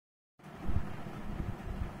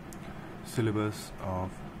syllabus of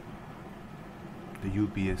the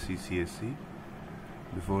UPSC CSC.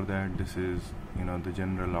 Before that, this is the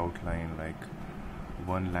general outline, like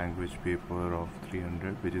one language paper of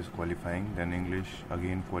 300, which is qualifying, then English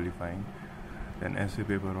again qualifying, then essay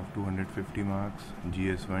paper of 250 marks,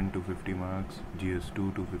 GS1 to 50 marks,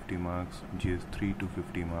 GS2 to 50 marks, GS3 to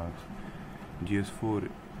 50 marks, GS4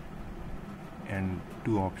 and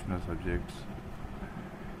 2 optional subjects,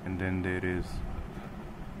 and then there is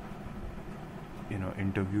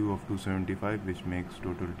interview of 275, which makes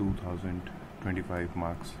total 2025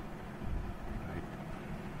 marks. Right.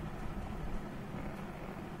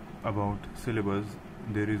 About syllabus,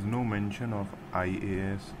 there is no mention of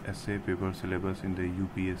IAS essay paper syllabus in the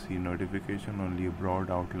UPSC notification. Only a broad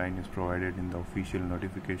outline is provided in the official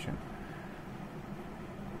notification,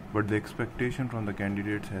 but the expectation from the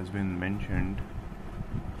candidates has been mentioned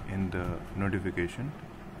in the notification.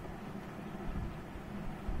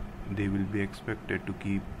 They will be expected to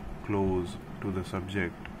keep close to the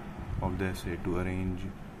subject of the essay, to arrange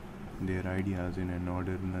their ideas in an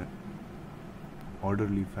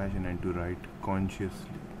orderly fashion and to write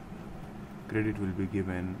consciously. Credit will be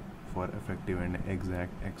given for effective and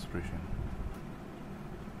exact expression.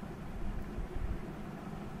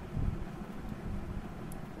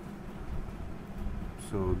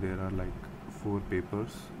 So there are like 4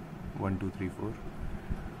 papers, 1, 2, 3, 4.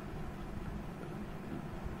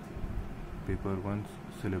 Paper 1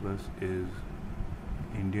 syllabus is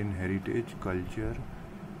Indian heritage, culture,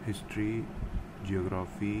 history,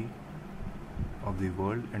 geography of the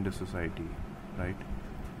world and the society, right?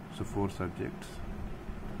 So 4 subjects.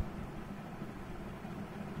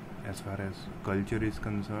 As far as culture is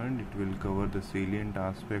concerned, it will cover the salient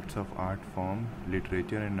aspects of art form,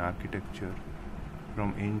 literature and architecture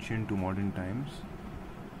from ancient to modern times,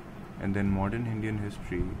 and then modern Indian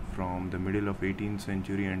history from the middle of 18th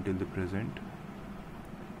century until the present.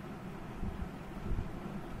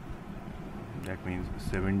 That means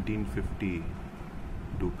 1750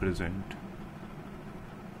 to present,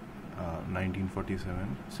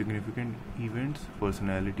 1947. Significant events,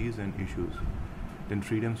 personalities and issues. Then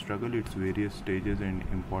freedom struggle, its various stages and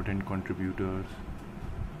important contributors,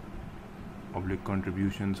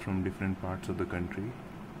 contributions from different parts of the country.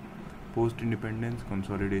 Post-independence,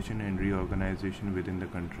 consolidation and reorganization within the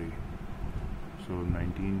country. So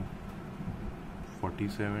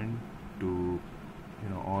 1947 to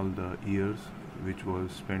all the years which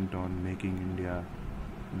was spent on making India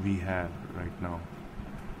we have right now.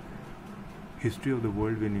 History of the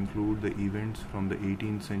world will include the events from the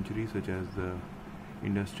 18th century, such as the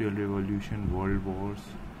Industrial Revolution, World Wars,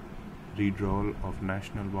 redrawal of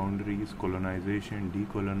national boundaries, colonization,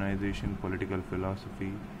 decolonization, political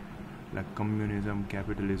philosophy like communism,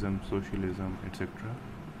 capitalism, socialism, etc.,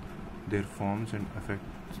 their forms and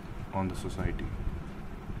effects on the society.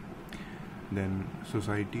 Then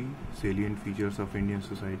society, salient features of Indian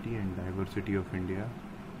society and diversity of India.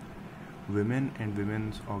 Women and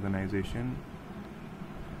women's organization,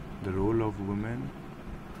 the role of women,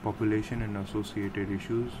 population and associated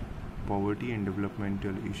issues, poverty and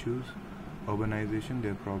developmental issues, urbanization,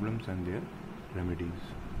 their problems and their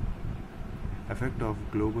remedies. Effect of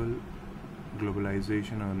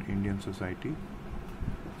globalization on Indian society,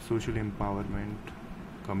 social empowerment,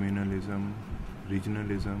 communalism,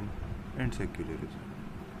 regionalism and secularism.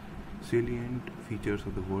 Salient features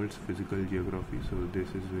of the world's physical geography, so this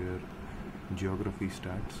is where geography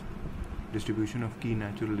starts. Distribution of key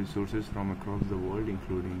natural resources from across the world,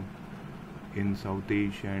 including in South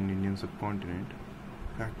Asia and Indian subcontinent.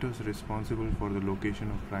 Factors responsible for the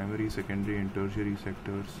location of primary, secondary and tertiary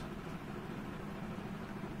sectors,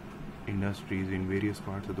 industries in various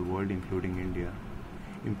parts of the world including India.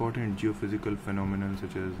 Important geophysical phenomena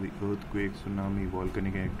such as the earthquake, tsunami,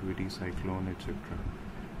 volcanic activity, cyclone, etc.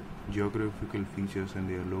 Geographical features and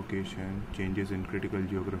their location, changes in critical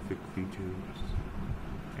geographic features,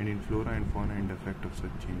 and in flora and fauna and effect of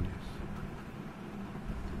such changes.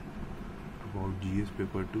 About GS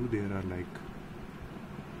paper 2, there are like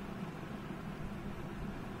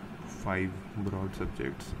 5 broad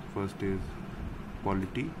subjects. First is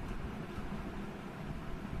polity,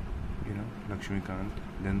 Lakshmikant,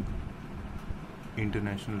 then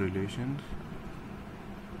international relations,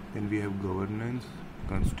 then we have governance,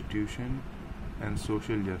 constitution and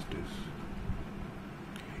social justice.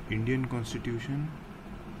 Indian Constitution,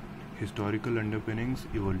 historical underpinnings,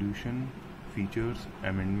 evolution, features,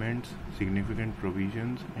 amendments, significant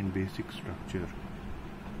provisions and basic structure.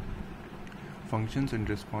 Functions and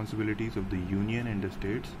responsibilities of the Union and the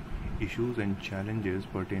states, issues and challenges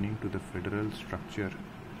pertaining to the federal structure,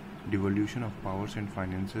 devolution of powers and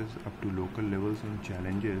finances up to local levels and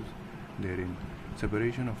challenges therein,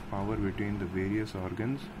 separation of power between the various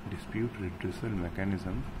organs, dispute redressal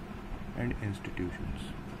mechanism, and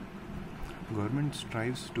institutions. Government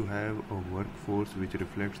strives to have a workforce which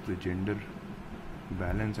reflects the gender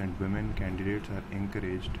balance, and women candidates are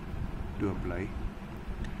encouraged to apply.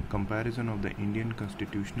 Comparison of the Indian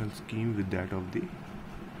constitutional scheme with that of the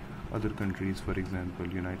other countries, for example,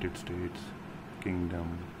 United States,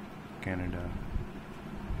 Kingdom, Canada.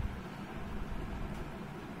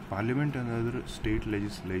 Parliament and other state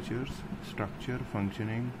legislatures, structure,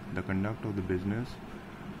 functioning, the conduct of the business,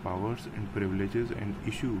 powers and privileges and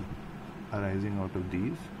issue arising out of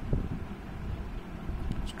these.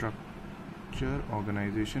 Structure,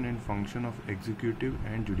 organization and function of executive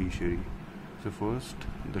and judiciary. So first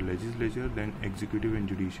the legislature, then executive and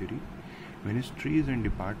judiciary, ministries and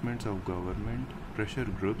departments of government, pressure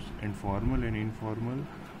groups and formal and informal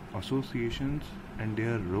associations and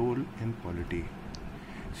their role in polity.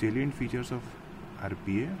 Salient features of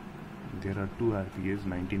RPA. There are two RPAs,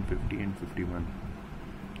 1950 and 51.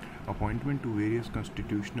 Appointment to various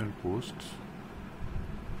constitutional posts,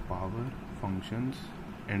 power, functions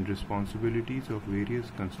and responsibilities of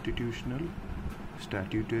various constitutional,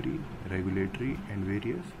 statutory, regulatory and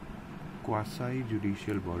various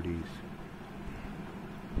quasi-judicial bodies.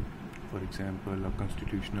 For example, a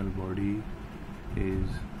constitutional body is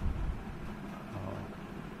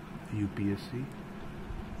UPSC,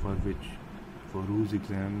 for whose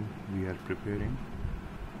exam we are preparing.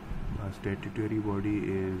 A statutory body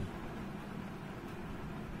is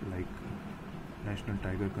like National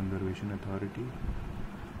Tiger Conservation Authority.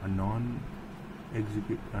 A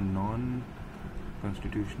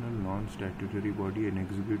non-constitutional, non-statutory body, an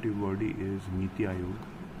executive body is Niti Aayog.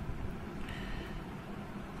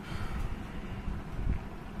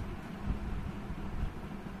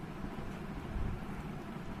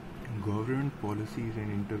 Government policies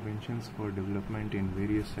and interventions for development in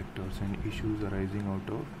various sectors and issues arising out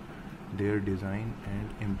of their design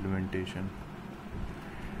and implementation.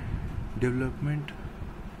 Development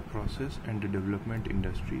process and the development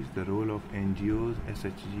industries, the role of NGOs,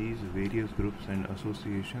 SHGs, various groups and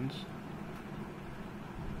associations,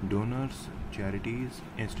 donors, charities,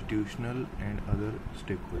 institutional and other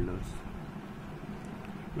stakeholders.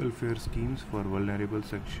 Welfare schemes for vulnerable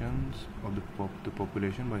sections of the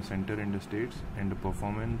population by center and the states, and the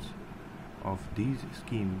performance of these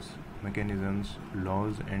schemes, mechanisms,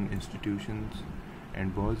 laws and institutions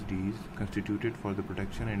and bodies constituted for the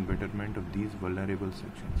protection and betterment of these vulnerable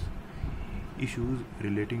sections. Issues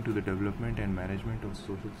relating to the development and management of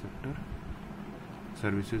social sector,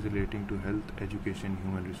 services relating to health, education,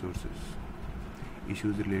 human resources,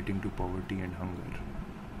 issues relating to poverty and hunger.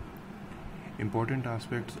 Important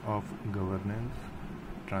aspects of governance,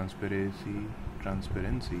 transparency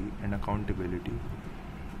and accountability.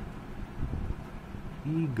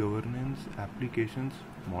 E-governance applications,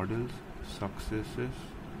 models, successes,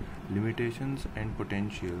 limitations and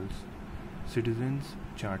potentials, citizens,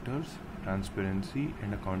 charters, transparency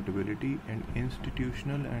and accountability, and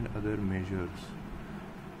institutional and other measures.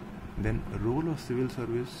 Then role of civil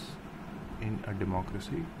service in a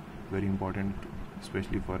democracy, very important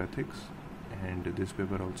especially for ethics, and this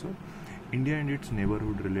paper also. India and its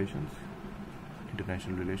neighborhood relations,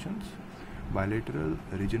 international relations, bilateral,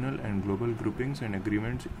 regional and global groupings and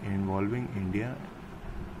agreements involving India,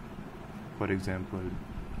 for example,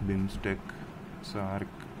 BIMSTEC, SAARC,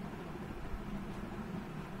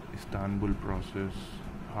 Istanbul Process,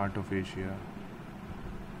 Heart of Asia.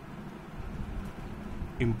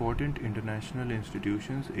 Important international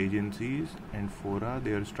institutions, agencies and fora,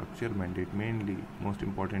 their structure, mandate, mainly most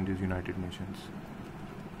important is United Nations.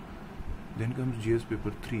 Then comes GS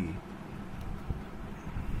paper 3.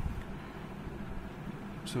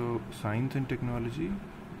 So science and technology,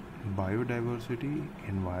 biodiversity,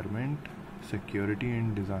 environment, security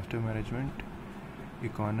and disaster management,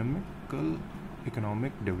 economic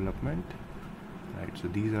development, right? So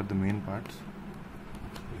these are the main parts,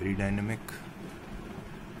 very dynamic.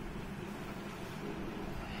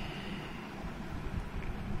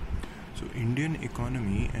 So Indian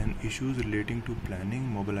economy and issues relating to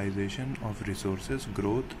planning, mobilization of resources,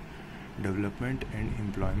 growth, development and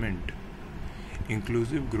employment,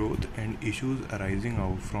 inclusive growth and issues arising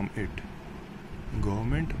out from it.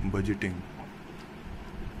 Government budgeting.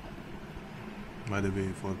 By the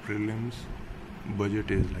way, for prelims,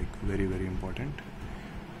 budget is like very important.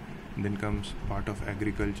 Then comes part of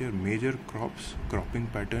agriculture, major crops, cropping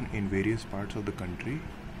pattern in various parts of the country,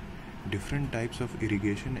 different types of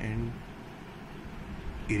irrigation and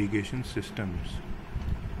irrigation systems,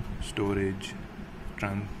 storage,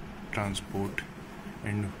 transport,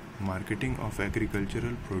 and marketing of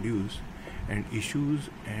agricultural produce and issues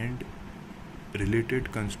and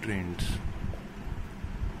related constraints.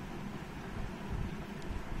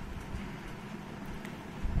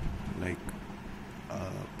 Like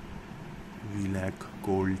we lack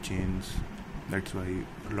cold chains, that's why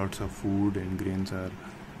lots of food and grains are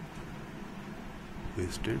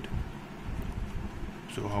wasted.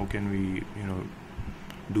 So how can we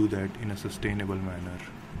do that in a sustainable manner?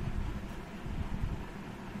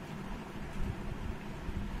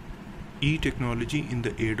 E-technology in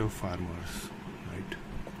the aid of farmers, right?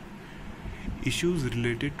 Issues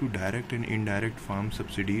related to direct and indirect farm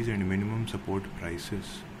subsidies and minimum support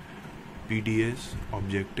prices. PDS,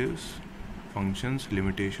 objectives, functions,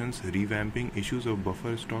 limitations, revamping, issues of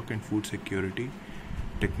buffer stock and food security,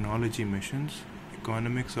 technology missions,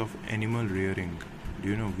 economics of animal rearing. Do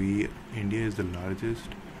you know India is the largest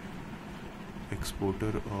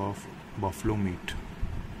exporter of buffalo meat?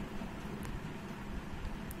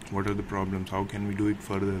 What are the problems? How can we do it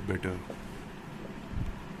further better?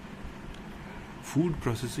 Food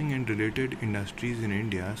processing and related industries in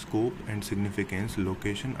India, scope and significance,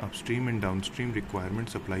 location, upstream and downstream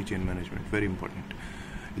requirements, supply chain management, very important.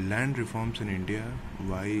 Land reforms in India,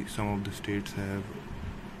 why some of the states have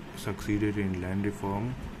succeeded in land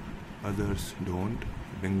reform, others don't.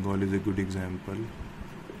 Bengal is a good example.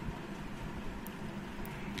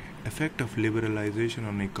 Effect of liberalization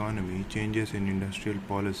on economy, changes in industrial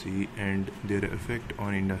policy and their effect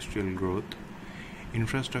on industrial growth.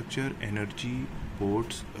 Infrastructure, energy,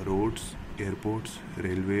 ports, roads, airports,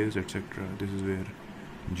 railways, etc. This is where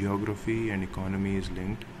geography and economy is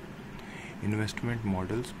linked. Investment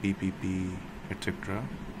models, PPP, etc.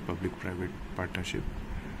 Public-private partnership.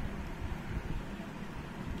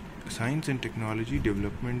 Science and technology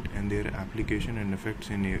development and their application and effects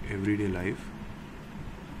in everyday life.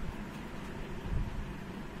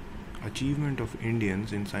 Achievement of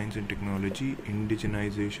Indians in science and technology,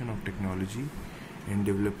 indigenization of technology and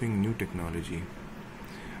developing new technology.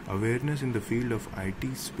 Awareness in the field of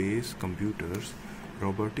IT, space, computers,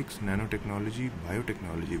 robotics, nanotechnology,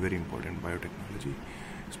 biotechnology, very important, biotechnology,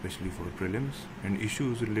 especially for prelims, and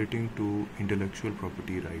issues relating to intellectual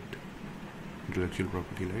property right,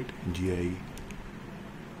 GI,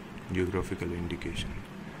 geographical indication.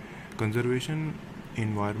 Conservation,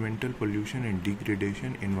 environmental pollution and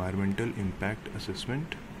degradation, environmental impact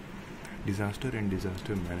assessment, disaster and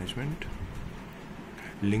disaster management.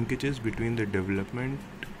 Linkages between the development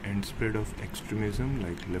and spread of extremism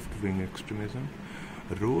like left-wing extremism.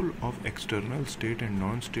 Role of external state and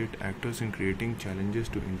non-state actors in creating challenges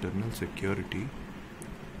to internal security.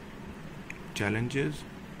 Challenges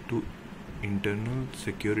to internal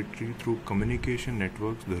security through communication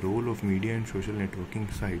networks, the role of media and social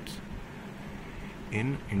networking sites.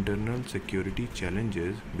 In internal security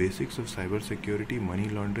challenges, basics of cyber security, money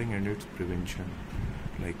laundering and its prevention,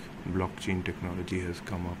 like blockchain technology has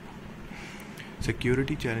come up.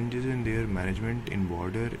 Security challenges and their management in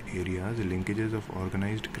border areas, linkages of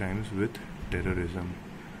organized crimes with terrorism.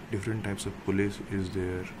 Different types of police is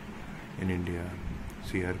there in India,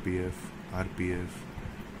 CRPF, RPF,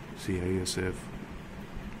 CISF.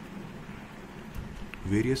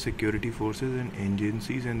 Various security forces and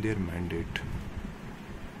agencies and their mandate.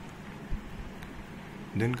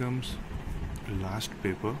 Then comes last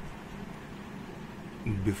paper,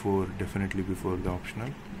 definitely before the optional.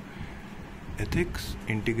 Ethics,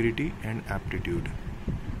 integrity and aptitude.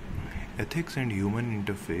 Ethics and human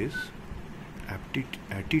interface,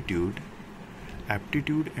 attitude,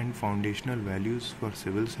 aptitude and foundational values for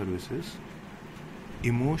civil services,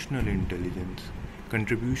 emotional intelligence,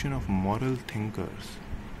 contribution of moral thinkers,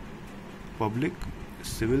 public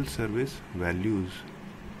civil service values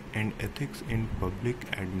and ethics in public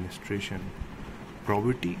administration,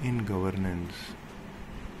 probity in governance,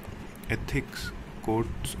 ethics,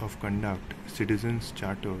 codes of conduct, citizens'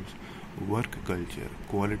 charters, work culture,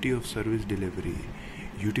 quality of service delivery,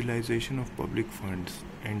 utilization of public funds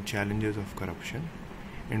and challenges of corruption,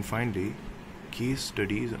 and finally, case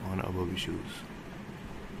studies on above issues.